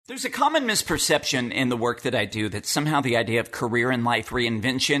There's a common misperception in the work that I do that somehow the idea of career and life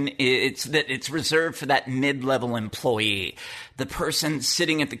reinvention, it's reserved for that mid-level employee. The person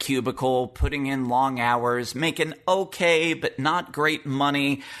sitting at the cubicle, putting in long hours, making okay but not great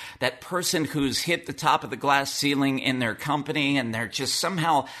money. That person who's hit the top of the glass ceiling in their company and they're just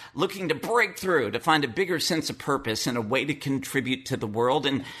somehow looking to break through, to find a bigger sense of purpose and a way to contribute to the world.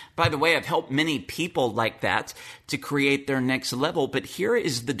 And by the way, I've helped many people like that to create their next level. But here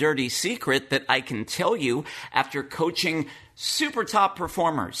is the dirty secret that I can tell you after coaching super top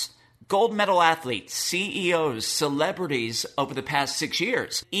performers, gold medal athletes, CEOs, celebrities over the past 6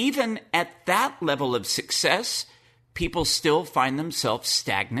 years. Even at that level of success, people still find themselves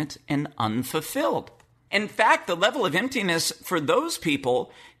stagnant and unfulfilled. In fact, the level of emptiness for those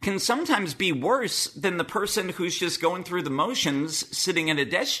people can sometimes be worse than the person who's just going through the motions sitting at a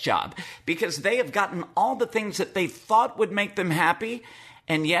desk job, because they have gotten all the things that they thought would make them happy,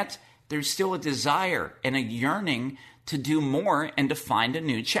 and yet there's still a desire and a yearning to do more and to find a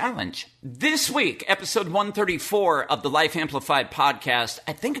new challenge. This week, episode 134 of the Life Amplified podcast,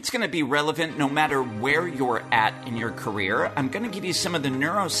 I think it's going to be relevant no matter where you're at in your career. I'm going to give you some of the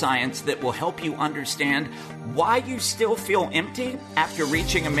neuroscience that will help you understand why you still feel empty after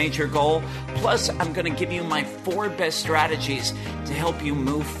reaching a major goal. Plus, I'm going to give you my 4 best strategies to help you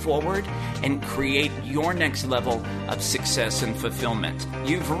move forward and create your next level of success and fulfillment.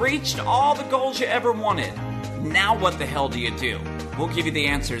 You've reached all the goals you ever wanted. Now what the hell do you do? We'll give you the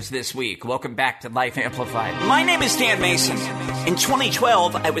answers this week. Welcome back to Life Amplified. My name is Dan Mason. In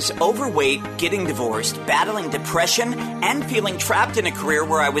 2012, I was overweight, getting divorced, battling depression, and feeling trapped in a career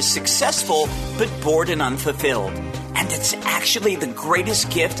where I was successful but bored and unfulfilled. And it's actually the greatest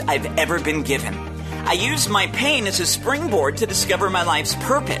gift I've ever been given. I used my pain as a springboard to discover my life's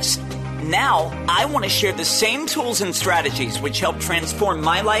purpose. Now, I want to share the same tools and strategies which help transform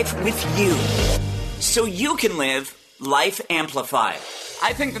my life with you, so you can live Life Amplified.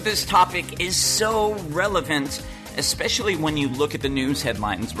 I think that this topic is so relevant, especially when you look at the news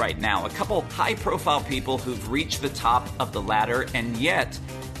headlines right now. A couple high-profile people who've reached the top of the ladder, and yet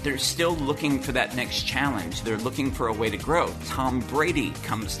they're still looking for that next challenge. They're looking for a way to grow. Tom Brady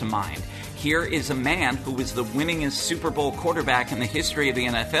comes to mind. Here is a man who was the winningest Super Bowl quarterback in the history of the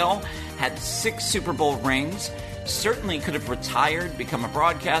NFL, had 6 Super Bowl rings, certainly could have retired, become a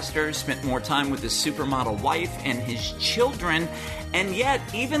broadcaster, spent more time with his supermodel wife and his children, and yet,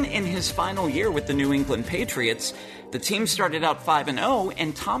 even in his final year with the New England Patriots, the team started out 5-0,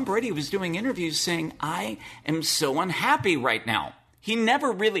 and Tom Brady was doing interviews saying, I am so unhappy right now. He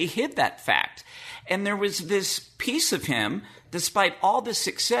never really hid that fact. And there was this piece of him, despite all the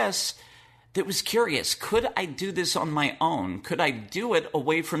success, that was curious. Could I do this on my own? Could I do it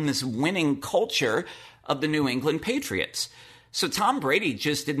away from this winning culture of the New England Patriots? So Tom Brady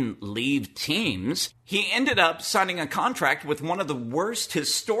just didn't leave teams. He ended up signing a contract with one of the worst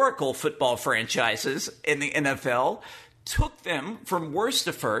historical football franchises in the NFL, took them from worst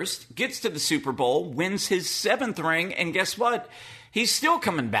to first, gets to the Super Bowl, wins his 7th ring, and guess what? He's still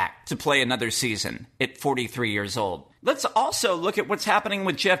coming back to play another season at 43 years old. Let's also look at what's happening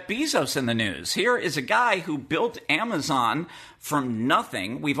with Jeff Bezos in the news. Here is a guy who built Amazon from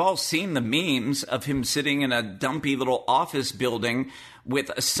nothing. We've all seen the memes of him sitting in a dumpy little office building with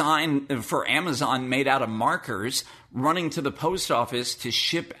a sign for Amazon made out of markers, running to the post office to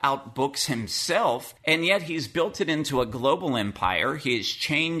ship out books himself. And yet he's built it into a global empire. He has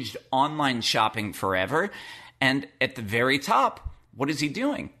changed online shopping forever. And at the very top, what is he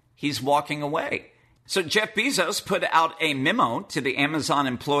doing? He's walking away. So Jeff Bezos put out a memo to the Amazon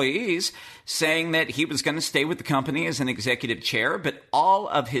employees saying that he was going to stay with the company as an executive chair, but all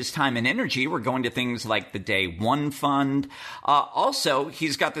of his time and energy were going to things like the Day One Fund. Also,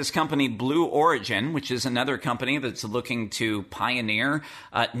 he's got this company, Blue Origin, which is another company that's looking to pioneer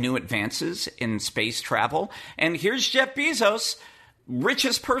new advances in space travel. And here's Jeff Bezos,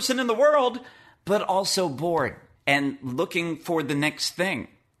 richest person in the world, but also bored and looking for the next thing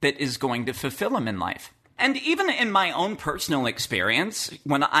that is going to fulfill him in life. And even in my own personal experience,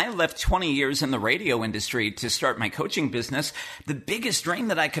 when I left 20 years in the radio industry to start my coaching business, the biggest dream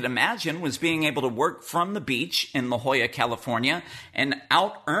that I could imagine was being able to work from the beach in La Jolla, California, and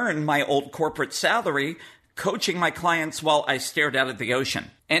out-earn my old corporate salary coaching my clients while I stared out at the ocean.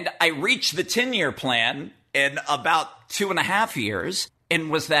 And I reached the 10-year plan in about 2.5 years. And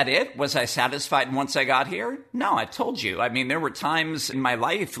was that it? Was I satisfied once I got here? No, I told you. I mean, there were times in my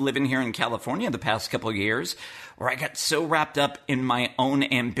life living here in California the past couple of years where I got so wrapped up in my own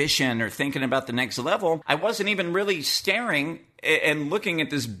ambition or thinking about the next level, I wasn't even really staring and looking at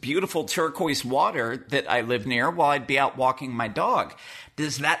this beautiful turquoise water that I live near while I'd be out walking my dog.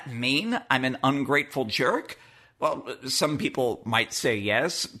 Does that mean I'm an ungrateful jerk? Well, some people might say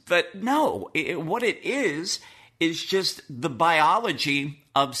yes, but no. What it is just the biology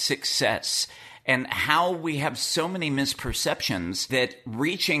of success and how we have so many misperceptions that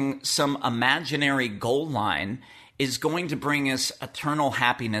reaching some imaginary goal line is going to bring us eternal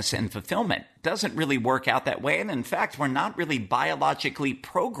happiness and fulfillment. Doesn't really work out that way. And in fact, we're not really biologically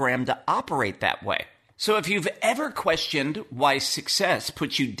programmed to operate that way. So if you've ever questioned why success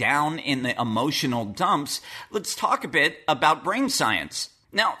puts you down in the emotional dumps, let's talk a bit about brain science.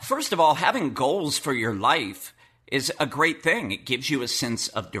 Now, first of all, having goals for your life is a great thing. It gives you a sense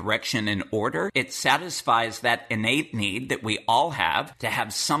of direction and order. It satisfies that innate need that we all have to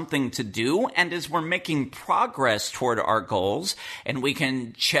have something to do. And as we're making progress toward our goals and we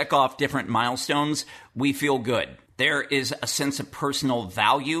can check off different milestones, we feel good. There is a sense of personal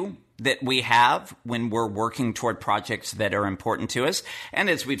value that we have when we're working toward projects that are important to us. And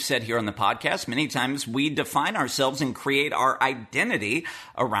as we've said here on the podcast, many times we define ourselves and create our identity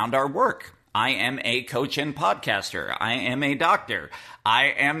around our work. I am a coach and podcaster. I am a doctor. I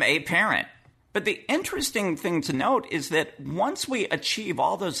am a parent. But the interesting thing to note is that once we achieve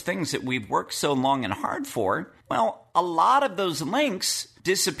all those things that we've worked so long and hard for, well, a lot of those links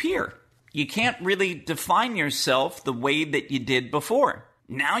disappear. You can't really define yourself the way that you did before.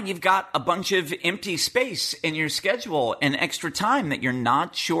 Now you've got a bunch of empty space in your schedule and extra time that you're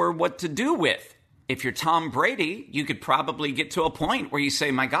not sure what to do with. If you're Tom Brady, you could probably get to a point where you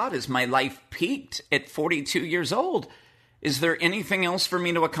say, my God, is my life peaked at 42 years old? Is there anything else for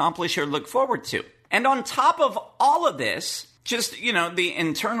me to accomplish or look forward to? And on top of all of this, just, the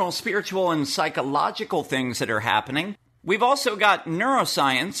internal spiritual and psychological things that are happening, we've also got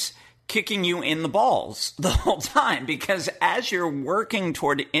neuroscience kicking you in the balls the whole time, because as you're working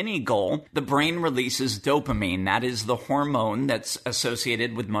toward any goal, the brain releases dopamine. That is the hormone that's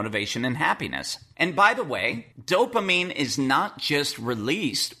associated with motivation and happiness. And by the way, dopamine is not just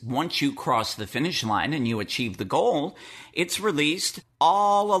released once you cross the finish line and you achieve the goal. It's released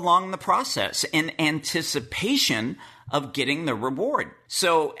all along the process in anticipation of getting the reward.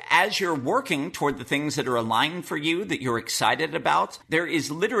 So as you're working toward the things that are aligned for you, that you're excited about, there is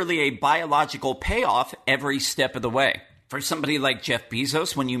literally a biological payoff every step of the way. For somebody like Jeff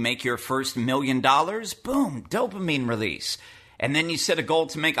Bezos, when you make your first $1 million, boom, dopamine release. And then you set a goal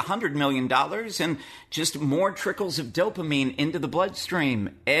to make $100 million and just more trickles of dopamine into the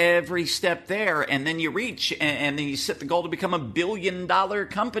bloodstream every step there. And then you reach and then you set the goal to become $1 billion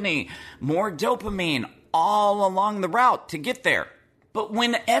company. More dopamine all along the route to get there. But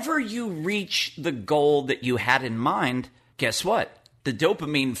whenever you reach the goal that you had in mind, guess what? The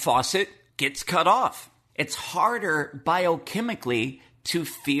dopamine faucet gets cut off. It's harder biochemically to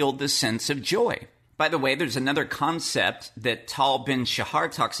feel the sense of joy. By the way, there's another concept that Tal Ben-Shahar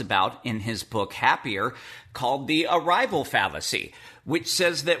talks about in his book Happier called the arrival fallacy, which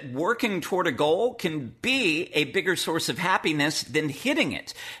says that working toward a goal can be a bigger source of happiness than hitting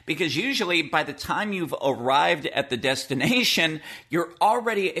it. Because usually by the time you've arrived at the destination, you're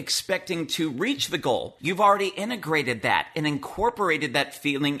already expecting to reach the goal. You've already integrated that and incorporated that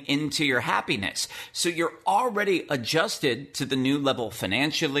feeling into your happiness. So you're already adjusted to the new level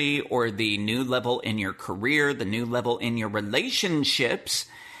financially, or the new level in your career, the new level in your relationships.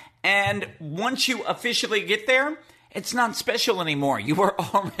 And once you officially get there, it's not special anymore. You were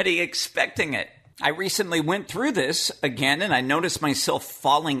already expecting it. I recently went through this again, and I noticed myself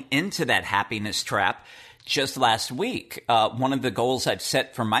falling into that happiness trap just last week. One of the goals I've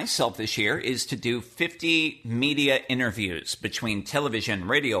set for myself this year is to do 50 media interviews between television,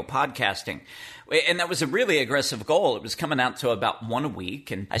 radio, podcasting. And that was a really aggressive goal. It was coming out to about one a week.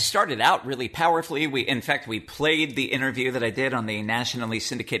 And I started out really powerfully. In fact, we played the interview that I did on the nationally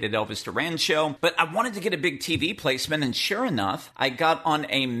syndicated Elvis Duran show. But I wanted to get a big TV placement. And sure enough, I got on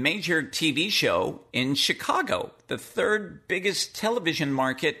a major TV show in Chicago, the third biggest television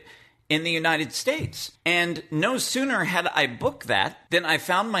market in the United States. And no sooner had I booked that than I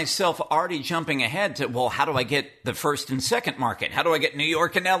found myself already jumping ahead to, well, how do I get the first and second market? How do I get New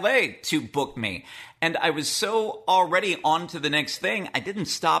York and LA to book me? And I was so already on to the next thing, I didn't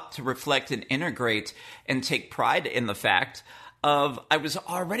stop to reflect and integrate and take pride in the fact of I was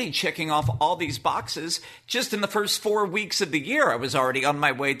already checking off all these boxes. Just in the first 4 weeks of the year, I was already on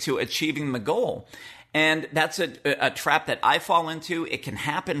my way to achieving the goal. And that's a trap that I fall into. It can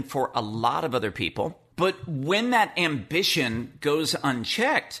happen for a lot of other people. But when that ambition goes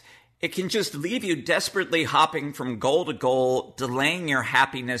unchecked, it can just leave you desperately hopping from goal to goal, delaying your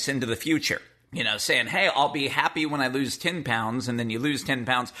happiness into the future. saying, hey, I'll be happy when I lose 10 pounds, and then you lose 10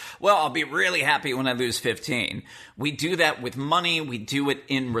 pounds. Well, I'll be really happy when I lose 15. We do that with money. We do it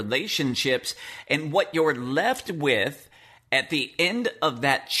in relationships. And what you're left with at the end of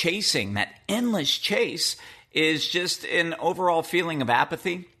that chasing, that endless chase, is just an overall feeling of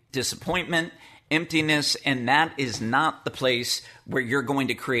apathy, disappointment, emptiness, and that is not the place where you're going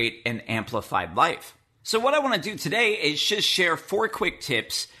to create an amplified life. So what I want to do today is just share 4 quick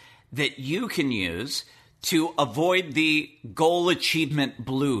tips that you can use to avoid the goal achievement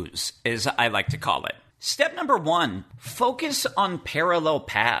blues, as I like to call it. Step number 1, focus on parallel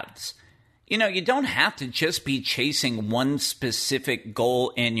paths. You don't have to just be chasing one specific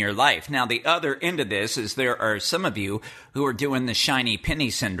goal in your life. Now, the other end of this is there are some of you who are doing the shiny penny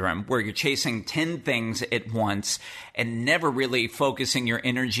syndrome, where you're chasing 10 things at once and never really focusing your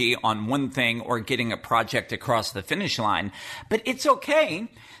energy on one thing or getting a project across the finish line. But it's okay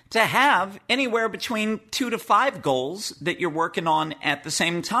to have anywhere between 2 to 5 goals that you're working on at the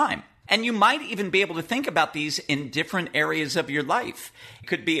same time. And you might even be able to think about these in different areas of your life. It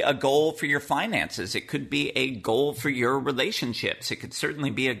could be a goal for your finances. It could be a goal for your relationships. It could certainly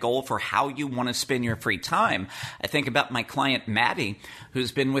be a goal for how you want to spend your free time. I think about my client, Maddie,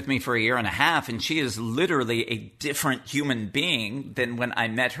 who's been with me for 1.5 years, and she is literally a different human being than when I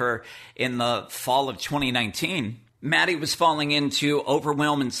met her in the fall of 2019. Maddie was falling into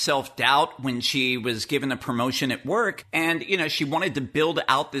overwhelm and self-doubt when she was given a promotion at work. And, she wanted to build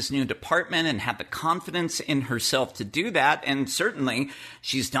out this new department and have the confidence in herself to do that. And certainly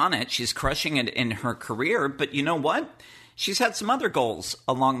she's done it. She's crushing it in her career. But you know what? She's had some other goals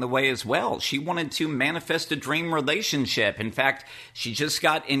along the way as well. She wanted to manifest a dream relationship. In fact, she just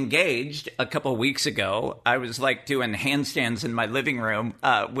got engaged a couple of weeks ago. I was like doing handstands in my living room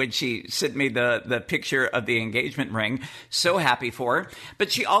when she sent me the picture of the engagement ring. So happy for her.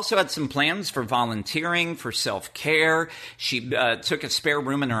 But she also had some plans for volunteering, for self-care. She took a spare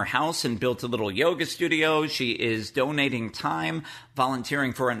room in her house and built a little yoga studio. She is donating time,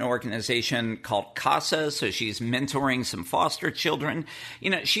 volunteering for an organization called CASA. So she's mentoring some foster children.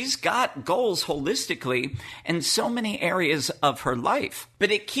 She's got goals holistically in so many areas of her life,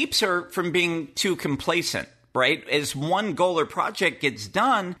 but it keeps her from being too complacent, right? As one goal or project gets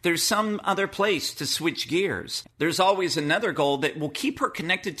done, there's some other place to switch gears. There's always another goal that will keep her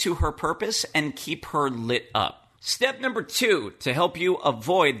connected to her purpose and keep her lit up. Step number 2, to help you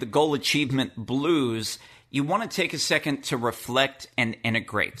avoid the goal achievement blues, you want to take a second to reflect and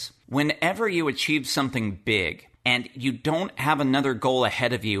integrate. Whenever you achieve something big, and you don't have another goal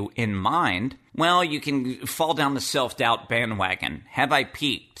ahead of you in mind, well, you can fall down the self-doubt bandwagon. Have I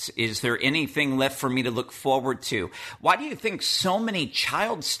peaked? Is there anything left for me to look forward to? Why do you think so many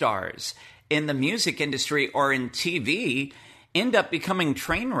child stars in the music industry or in TV end up becoming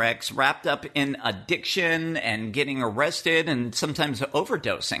train wrecks wrapped up in addiction and getting arrested and sometimes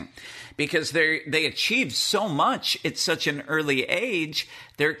overdosing? Because they achieve so much at such an early age,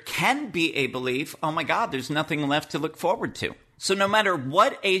 there can be a belief, oh my God, there's nothing left to look forward to. So no matter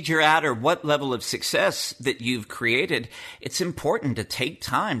what age you're at or what level of success that you've created, it's important to take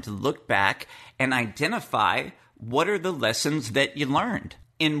time to look back and identify what are the lessons that you learned.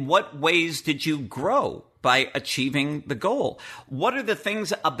 In what ways did you grow by achieving the goal? What are the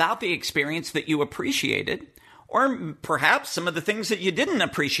things about the experience that you appreciated? Or perhaps some of the things that you didn't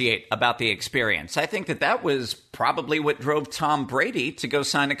appreciate about the experience. I think that was probably what drove Tom Brady to go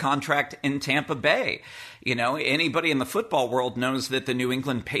sign a contract in Tampa Bay. Anybody in the football world knows that the New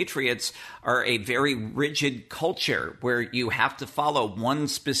England Patriots are a very rigid culture where you have to follow one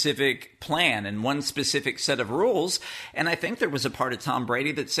specific plan and one specific set of rules. And I think there was a part of Tom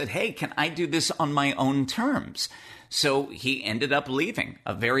Brady that said, hey, can I do this on my own terms? So he ended up leaving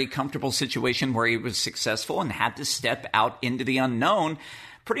a very comfortable situation where he was successful and had to step out into the unknown,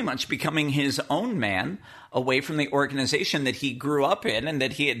 pretty much becoming his own man away from the organization that he grew up in and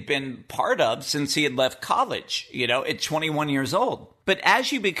that he had been part of since he had left college, at 21 years old. But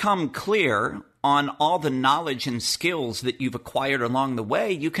as you become clear on all the knowledge and skills that you've acquired along the way,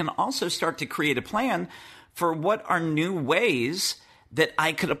 you can also start to create a plan for what are new ways that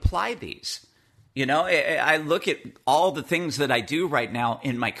I could apply these. I look at all the things that I do right now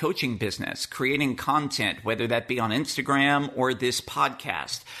in my coaching business, creating content, whether that be on Instagram or this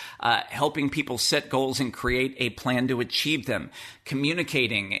podcast, helping people set goals and create a plan to achieve them,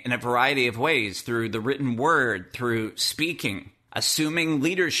 communicating in a variety of ways through the written word, through speaking, assuming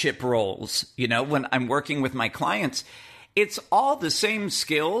leadership roles. When I'm working with my clients, It's all the same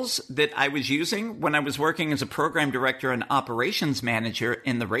skills that I was using when I was working as a program director and operations manager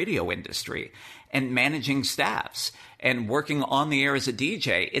in the radio industry and managing staffs and working on the air as a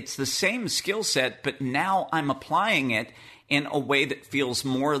DJ. It's the same skill set, but now I'm applying it in a way that feels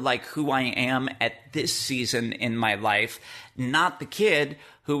more like who I am at this season in my life, not the kid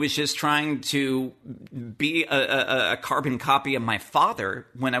who was just trying to be a carbon copy of my father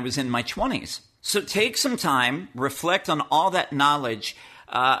when I was in my 20s. So take some time, reflect on all that knowledge,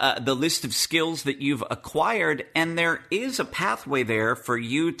 the list of skills that you've acquired, and there is a pathway there for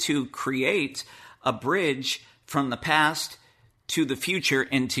you to create a bridge from the past to the future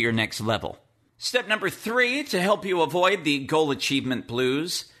into your next level. Step number 3, to help you avoid the goal achievement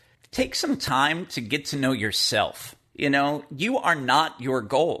blues, take some time to get to know yourself. You know, you are not your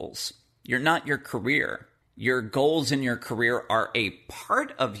goals. You're not your career. Your goals in your career are a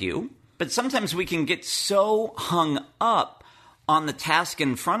part of you, but sometimes we can get so hung up on the task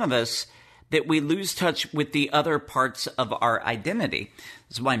in front of us that we lose touch with the other parts of our identity.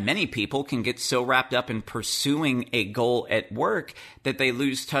 This is why many people can get so wrapped up in pursuing a goal at work that they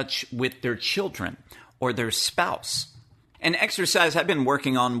lose touch with their children or their spouse. An exercise I've been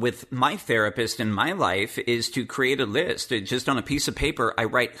working on with my therapist in my life is to create a list. Just on a piece of paper, I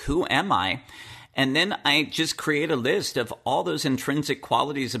write, who am I? And then I just create a list of all those intrinsic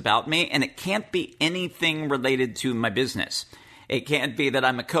qualities about me, and it can't be anything related to my business. It can't be that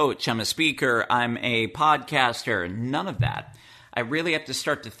I'm a coach, I'm a speaker, I'm a podcaster, none of that. I really have to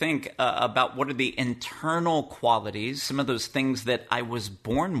start to think about what are the internal qualities, some of those things that I was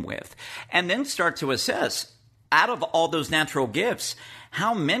born with, and then start to assess, out of all those natural gifts,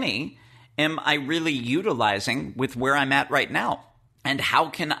 how many am I really utilizing with where I'm at right now? And how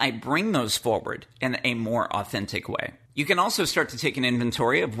can I bring those forward in a more authentic way? You can also start to take an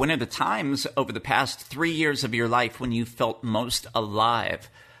inventory of when are the times over the past 3 years of your life when you felt most alive.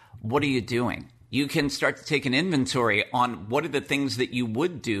 What are you doing? You can start to take an inventory on what are the things that you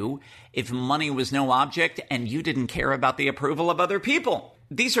would do if money was no object and you didn't care about the approval of other people.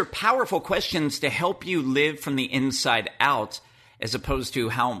 These are powerful questions to help you live from the inside out, as opposed to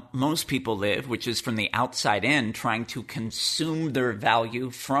how most people live, which is from the outside in, trying to consume their value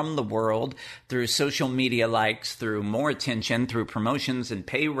from the world through social media likes, through more attention, through promotions and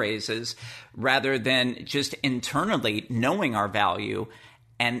pay raises, rather than just internally knowing our value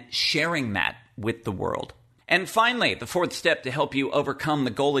and sharing that with the world. And finally, the 4th step to help you overcome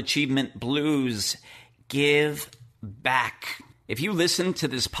the goal achievement blues, give back. If you listen to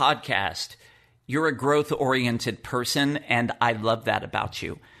this podcast, you're a growth-oriented person, and I love that about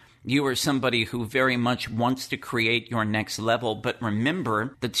you. You are somebody who very much wants to create your next level, but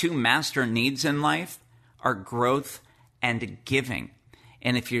remember, the 2 master needs in life are growth and giving.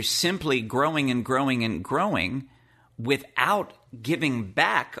 And if you're simply growing and growing and growing without giving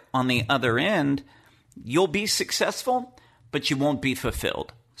back on the other end, you'll be successful, but you won't be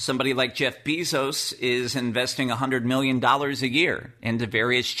fulfilled. Somebody like Jeff Bezos is investing $100 million a year into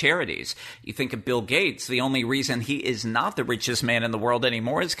various charities. You think of Bill Gates, the only reason he is not the richest man in the world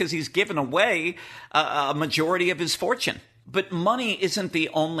anymore is because he's given away a majority of his fortune. But money isn't the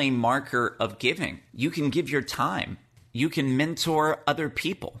only marker of giving. You can give your time. You can mentor other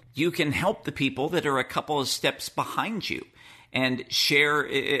people. You can help the people that are a couple of steps behind you and share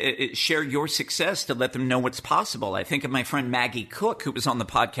your success to let them know what's possible. I think of my friend Maggie Cook, who was on the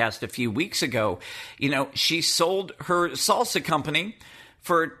podcast a few weeks ago. You know, she sold her salsa company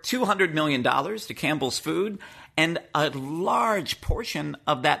for $200 million to Campbell's Food, and a large portion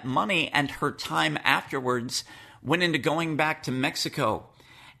of that money and her time afterwards went into going back to Mexico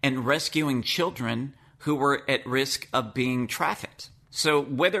and rescuing children who were at risk of being trafficked. So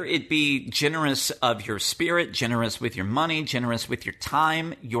whether it be generous of your spirit, generous with your money, generous with your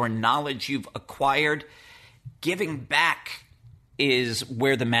time, your knowledge you've acquired, giving back is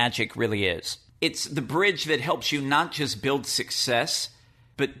where the magic really is. It's the bridge that helps you not just build success,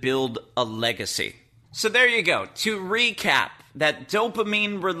 but build a legacy. So there you go. To recap, that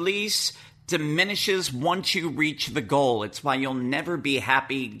dopamine release diminishes once you reach the goal. It's why you'll never be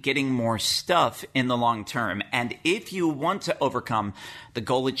happy getting more stuff in the long term. And if you want to overcome the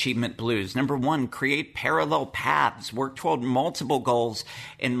goal achievement blues, number 1, create parallel paths. Work toward multiple goals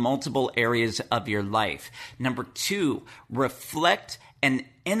in multiple areas of your life. Number 2, reflect and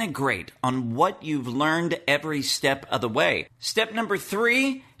integrate on what you've learned every step of the way. Step number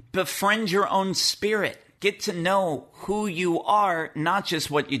 3, befriend your own spirit. Get to know who you are, not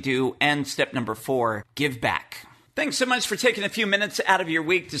just what you do. And step number 4, give back. Thanks so much for taking a few minutes out of your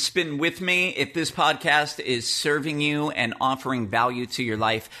week to spend with me. If this podcast is serving you and offering value to your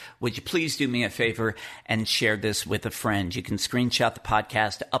life, would you please do me a favor and share this with a friend? You can screenshot the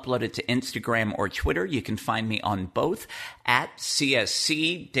podcast, upload it to Instagram or Twitter. You can find me on both at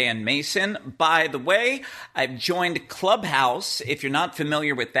CSC Dan Mason. By the way, I've joined Clubhouse. If you're not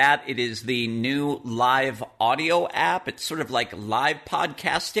familiar with that, it is the new live audio app. It's sort of like live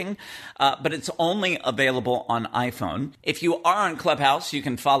podcasting, but it's only available on iPhone. If you are on Clubhouse, you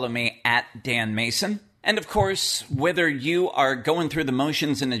can follow me at Dan Mason. And of course, whether you are going through the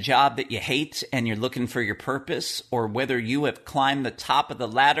motions in a job that you hate and you're looking for your purpose, or whether you have climbed the top of the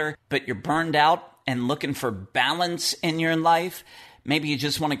ladder but you're burned out and looking for balance in your life, maybe you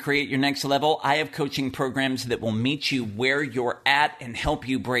just want to create your next level, I have coaching programs that will meet you where you're at and help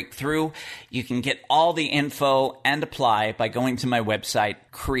you break through. You can get all the info and apply by going to my website,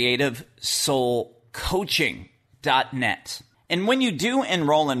 creativesoulcoaching.net. And when you do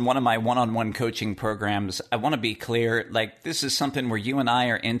enroll in one of my one-on-one coaching programs, I want to be clear, this is something where you and I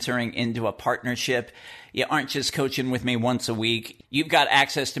are entering into a partnership. You aren't just coaching with me once a week. You've got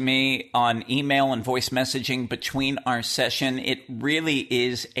access to me on email and voice messaging between our session. It really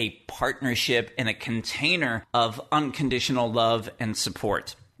is a partnership in a container of unconditional love and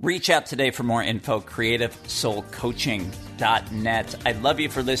support. Reach out today for more info, creativesoulcoaching.net. I love you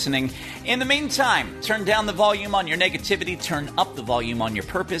for listening. In the meantime, turn down the volume on your negativity, turn up the volume on your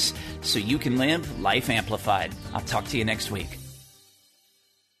purpose so you can live life amplified. I'll talk to you next week.